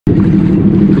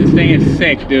This thing is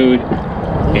sick, dude.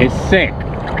 It's sick.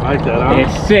 I like that, huh?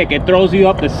 It's sick. It throws you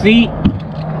up the seat.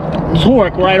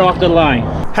 Torque right off the line.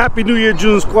 Happy New Year,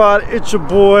 June Squad. It's your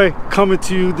boy coming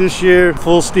to you this year.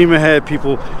 Full steam ahead,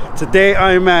 people. Today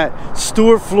I am at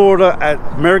Stuart, Florida at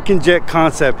American Jet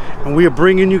Concept, and we are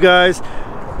bringing you guys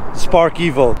Spark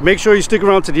Evo. Make sure you stick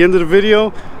around to the end of the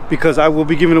video because I will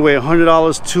be giving away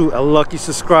 $100 to a lucky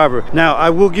subscriber. Now, I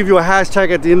will give you a hashtag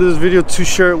at the end of this video to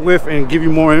share it with and give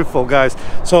you more info, guys.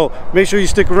 So make sure you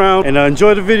stick around and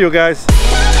enjoy the video, guys.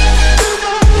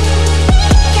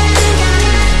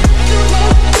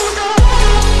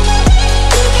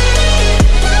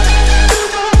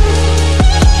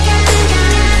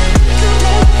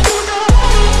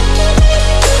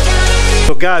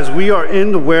 Guys, we are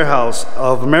in the warehouse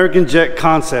of American Jet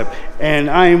Concept, and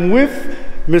I am with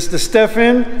Mr.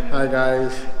 Stefan. Hi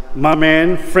guys. My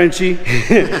man, Frenchie.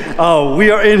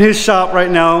 We are in his shop right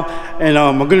now, and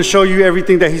I'm going to show you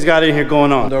everything that he's got in here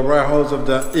going on. The warehouse of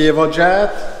the Evo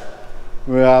Jet.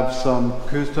 We have some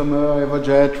customer Evo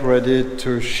Jet ready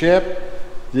to ship.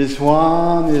 This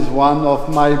one is one of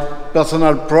my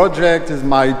personal projects, is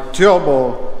my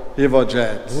turbo Evo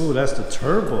Jet. Ooh, that's the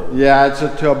turbo. Yeah, it's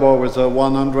a turbo with a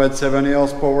 170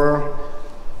 horsepower.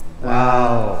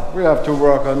 Wow. We have to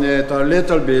work on it a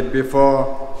little bit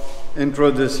before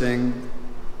introducing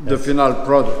the final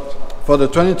product. For the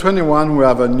 2021, we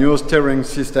have a new steering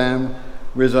system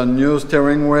with a new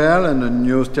steering wheel and a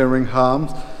new steering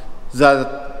arms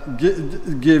that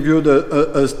give you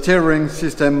a steering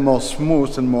system more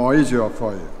smooth and more easier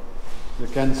for you. You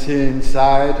can see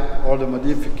inside all the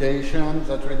modifications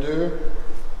that we do.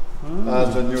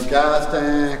 As the new gas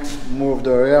tank, move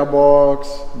the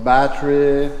airbox,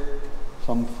 battery,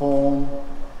 some foam.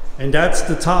 And that's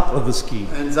the top of the ski.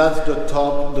 And that's the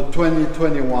top, the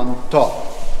 2021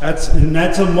 top. That's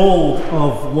a mold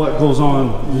of what goes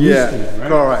on. Yeah, skis, right?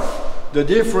 correct. The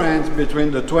difference between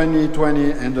the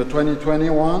 2020 and the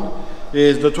 2021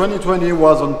 is the 2020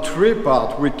 was on 3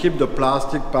 parts. We keep the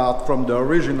plastic part from the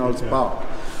original part.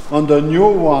 On the new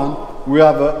one, we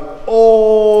have a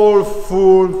all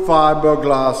full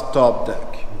fiberglass top deck.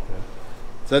 Okay.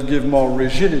 That gives more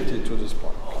rigidity to the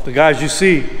Spark. The guys, you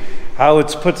see how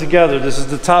it's put together. This is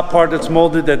the top part that's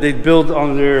molded that they build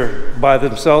on by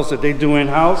themselves, that they do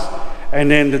in-house, and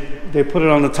then they put it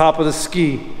on the top of the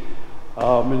ski,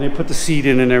 and they put the seat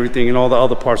in and everything, and all the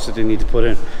other parts that they need to put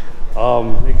in.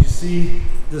 You can see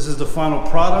this is the final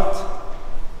product.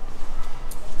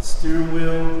 The steering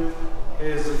wheel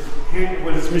is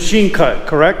it's machine cut,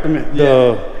 correct?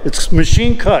 It's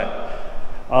machine cut.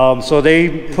 So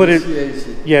they put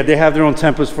it. Yeah, they have their own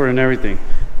templates for it and everything.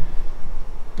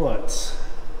 But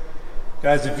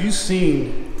guys, if you've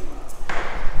seen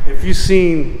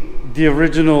the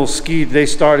original ski they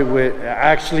started with,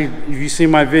 actually, if you've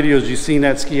seen my videos, you've seen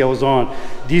that ski I was on.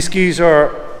 These skis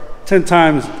are 10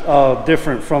 times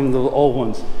different from the old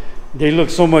ones. They look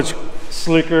so much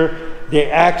slicker. They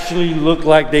actually look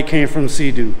like they came from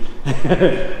Seadoo.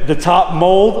 The top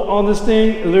mold on this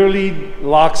thing literally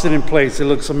locks it in place. It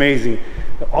looks amazing.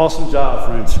 Awesome job,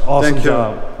 French. Awesome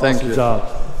job. Thank you.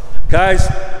 Guys,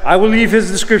 I will leave his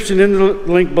description in the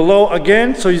link below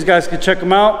again, so you guys can check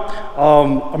him out.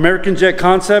 American Jet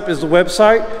Concept is the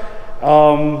website.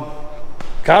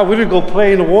 God, we're gonna go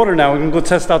play in the water now. We're gonna go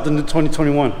test out the new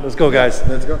 2021. Let's go, guys.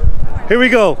 Let's go. Here we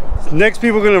go. Next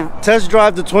people are gonna test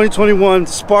drive the 2021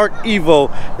 Spark Evo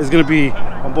is gonna be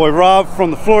my boy Rob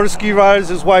from the Florida Ski Riders,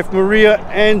 his wife Maria,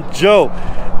 and Joe.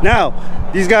 Now,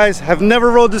 these guys have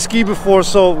never rode the ski before,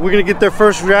 so we're gonna get their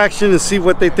first reaction and see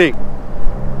what they think.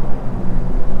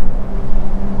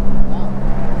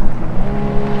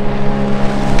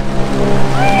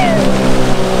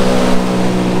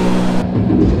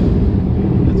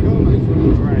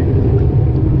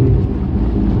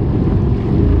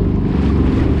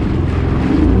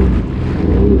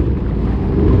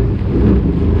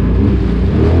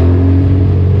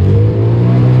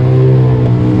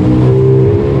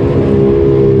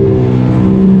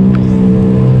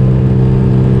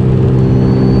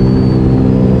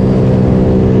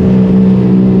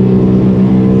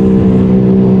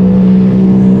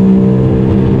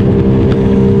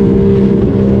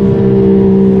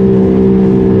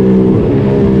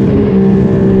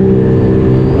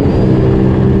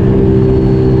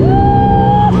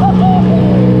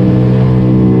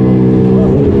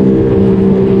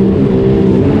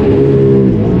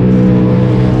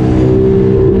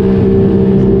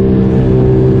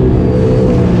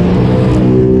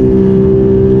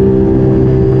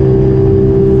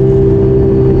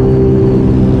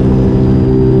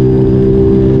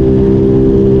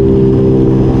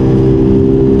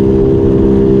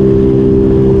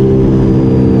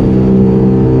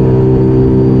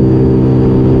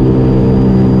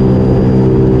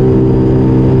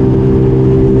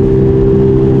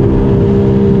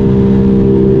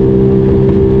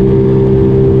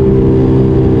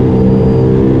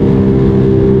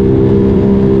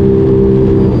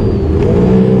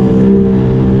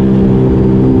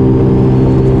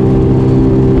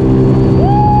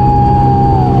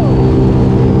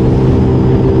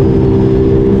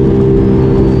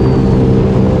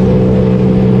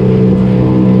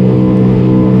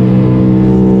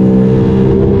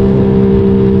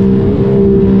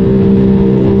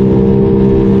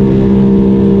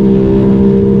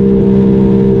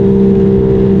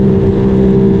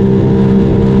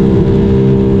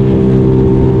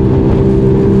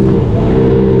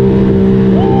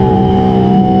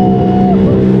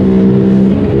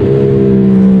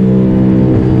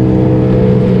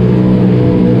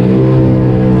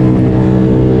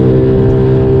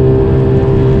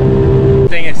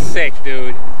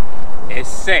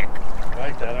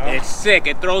 sick.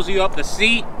 It throws you up the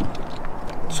seat,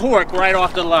 torque right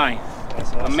off the line.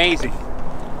 That's awesome. Amazing.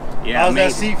 Yeah, how's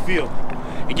amazing. that seat feel?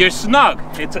 You're snug.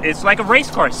 It's like a race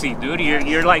car seat, dude.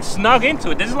 You're like snug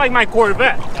into it. This is like my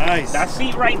Corvette. Nice. That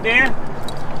seat right there,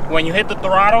 when you hit the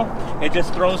throttle, it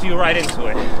just throws you right into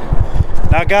it.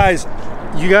 Now guys,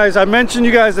 I mentioned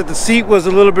you guys that the seat was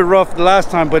a little bit rough the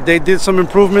last time, but they did some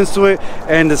improvements to it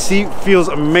and the seat feels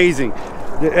amazing.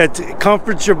 It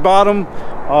comforts your bottom,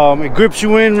 it grips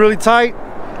you in really tight.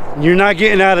 You're not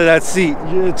getting out of that seat.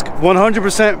 It's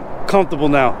 100% comfortable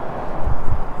now.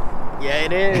 Yeah,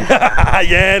 it is.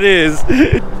 Yeah, it is.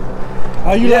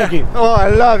 How you like it? Oh, I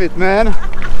love it, man.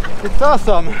 It's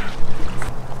awesome.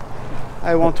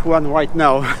 I want one right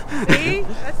now. See?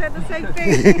 I said the same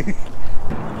thing.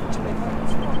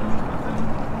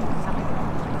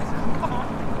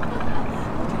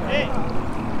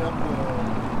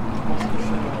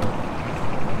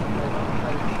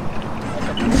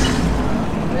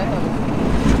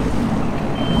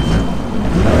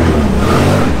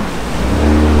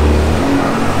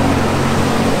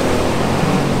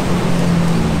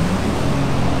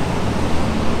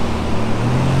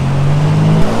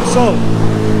 So,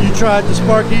 you tried the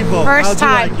Spark Evo. First How'd you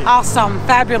time, like it? awesome,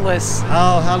 fabulous.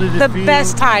 How did it The feel?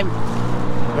 best time.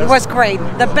 It was great.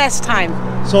 The best time.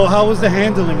 So how was the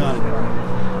handling on it?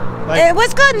 Like It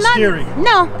was good. steering?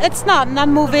 No, it's not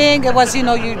moving. It was, you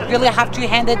know, you really have to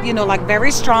hand it, you know, like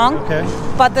very strong. Okay.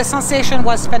 But the sensation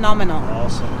was phenomenal.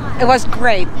 Awesome. It was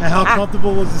great. And how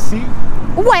comfortable was the seat?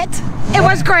 Wet. It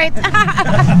was great.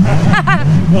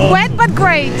 Wet but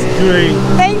great. Great.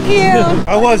 Thank you.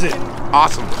 How was it?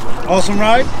 Awesome. Awesome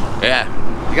ride? Yeah.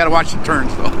 You got to watch the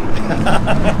turns though.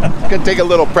 It's going to take a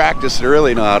little practice to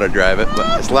really know how to drive it,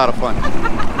 but it's a lot of fun.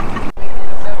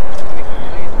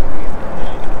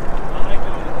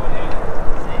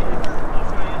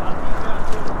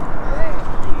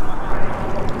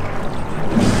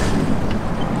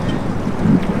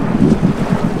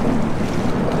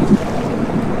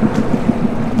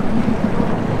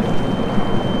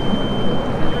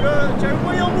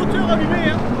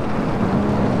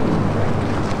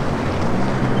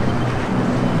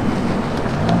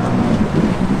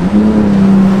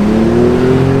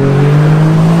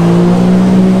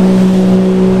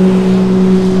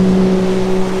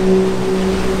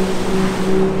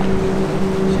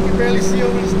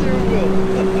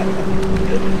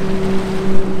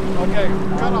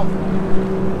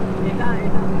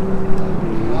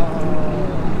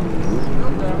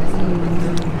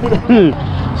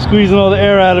 Squeezing all the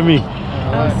air out of me.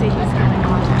 Oh, see, he's gonna go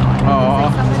on.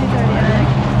 Somebody's already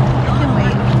can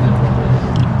wait.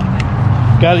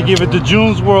 Got to give it the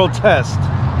Junsworld test.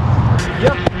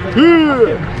 Yep.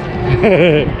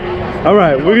 All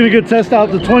right, we're gonna go test out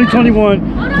the 2021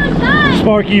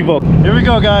 Spark Evo. Here we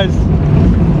go, guys.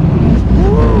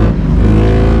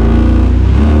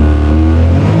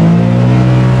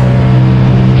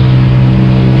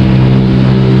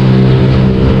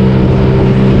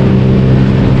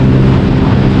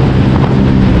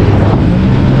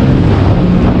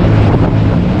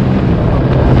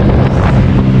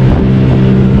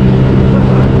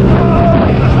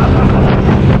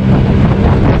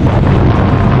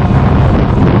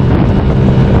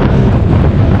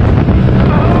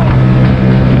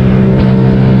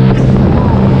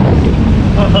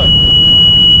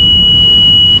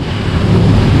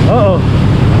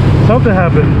 Something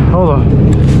happened. Hold on.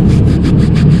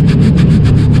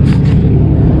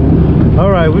 All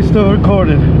right, we're still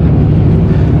recording.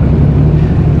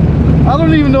 I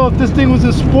don't even know if this thing was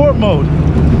in sport mode.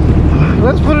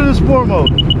 Let's put it in sport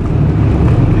mode.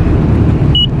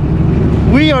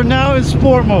 We are now in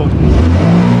sport mode.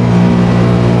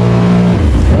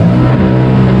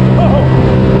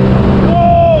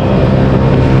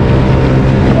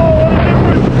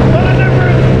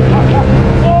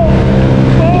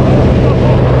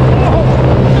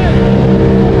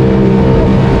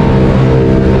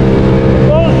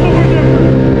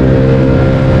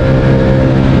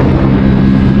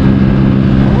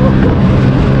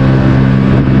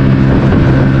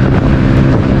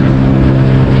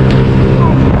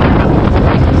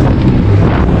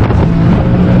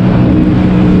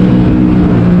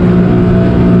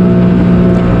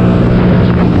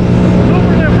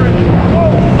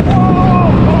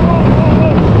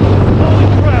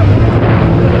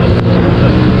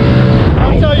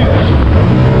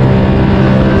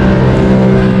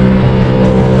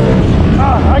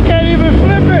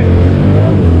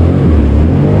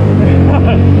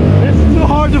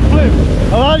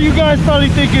 Probably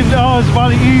thinking, oh, it's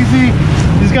probably easy.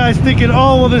 These guys thinking,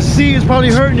 oh, well, the seat is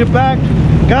probably hurting your back.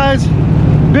 Guys,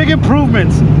 big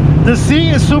improvements. The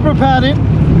seat is super padded.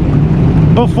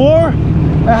 before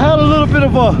it had a little bit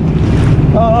of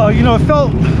a, you know, it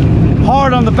felt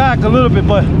hard on the back a little bit,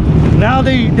 but now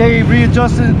they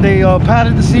readjusted, they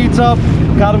padded the seats up,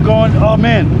 got them going. Oh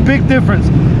man, big difference.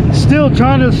 Still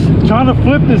trying to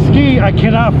flip the ski, I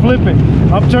cannot flip it.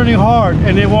 I'm turning hard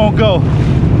and it won't go.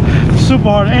 Super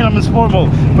hard, and I'm in sport mode.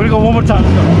 We're gonna go one more time.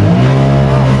 Let's go.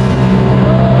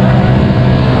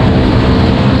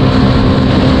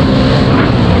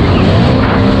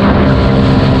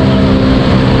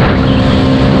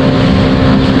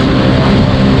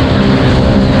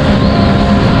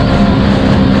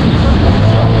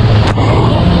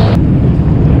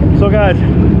 Guys,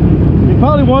 you're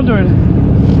probably wondering,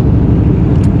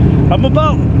 I'm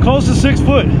about close to 6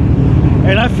 foot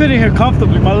and I fit in here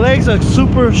comfortably. My legs are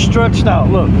super stretched out.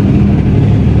 Look,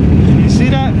 you see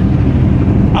that?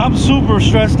 I'm super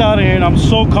stretched out here and I'm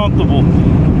so comfortable.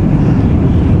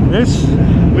 This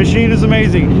machine is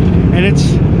amazing and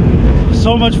it's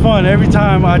so much fun every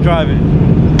time I drive it.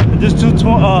 This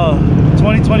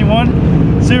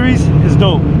 2021 series is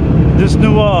dope. This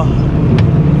new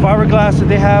fiberglass that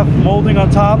they have molding on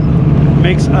top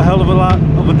makes a hell of a lot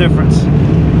of a difference.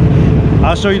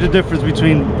 I'll show you the difference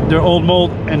between their old mold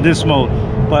and this mold.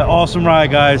 But awesome ride,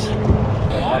 guys.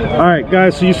 All right,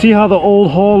 guys, so you see how the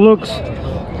old hull looks?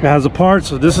 It has a part,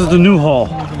 so this is the new hull.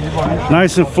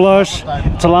 Nice and flush.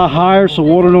 It's a lot higher so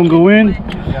water don't go in.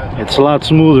 It's a lot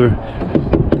smoother.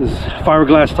 This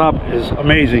fiberglass top is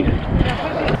amazing.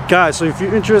 Guys, so if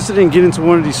you're interested in getting into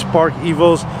one of these Spark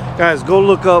Evos, guys, go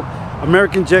look up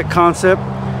American Jet Concept.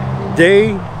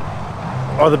 They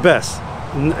are the best,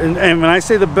 and when I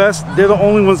say the best, they're the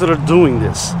only ones that are doing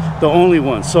this, the only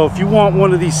ones. So if you want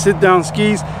one of these sit-down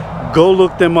skis, go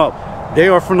look them up. They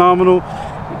are phenomenal.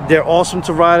 They're awesome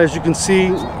to ride. As you can see,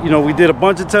 you know, we did a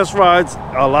bunch of test rides.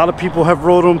 A lot of people have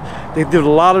rode them. They did a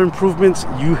lot of improvements.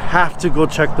 You have to go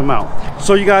check them out.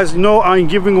 So you guys know I'm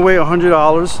giving away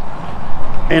 $100,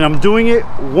 and I'm doing it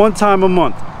one time a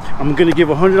month. I'm gonna give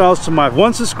 $100 to my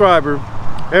one subscriber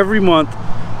every month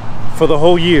for the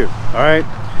whole year. All right,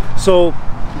 so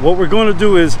what we're going to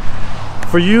do is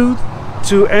for you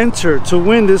to enter to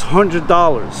win this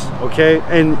 $100, okay,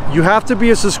 and you have to be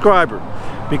a subscriber,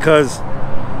 because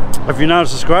if you're not a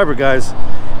subscriber, guys,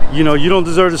 you know, you don't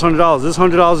deserve this $100. This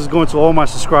 $100 is going to all my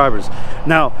subscribers.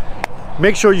 Now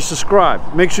make sure you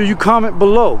subscribe, make sure you comment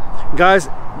below, guys,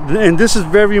 and this is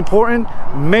very important.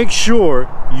 Make sure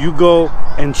you go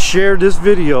and share this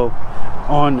video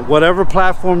on whatever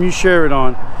platform you share it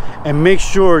on, and make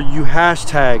sure you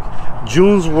hashtag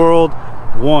Junsworld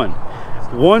 1.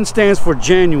 1 stands for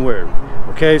January,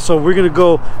 okay? So we're gonna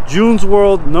go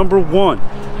Junsworld #1.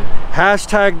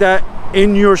 Hashtag that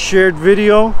in your shared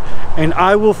video, and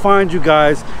I will find you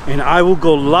guys and I will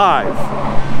go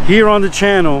live here on the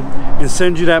channel and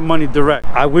send you that money direct.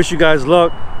 I wish you guys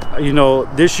luck. You know,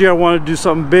 this year I want to do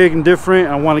something big and different.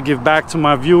 I want to give back to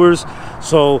my viewers,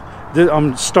 so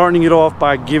I'm starting it off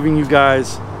by giving you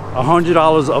guys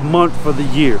 $100 a month for the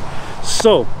year.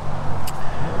 So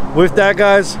with that,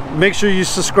 guys, make sure you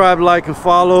subscribe, like, and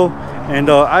follow, and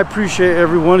I appreciate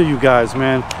every one of you guys,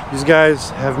 man. These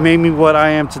guys have made me what I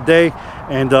am today,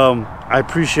 and I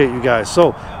appreciate you guys.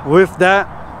 So with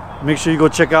that, make sure you go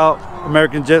check out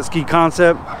American Jet Ski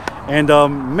Concept,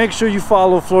 and make sure you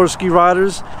follow Florida Ski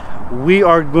Riders. We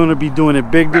are going to be doing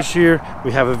it big this year.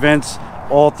 We have events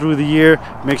all through the year.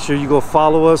 Make sure you go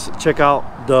follow us, check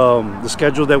out the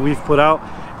schedule that we've put out,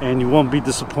 and you won't be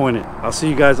disappointed. I'll see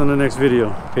you guys on the next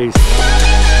video. Peace.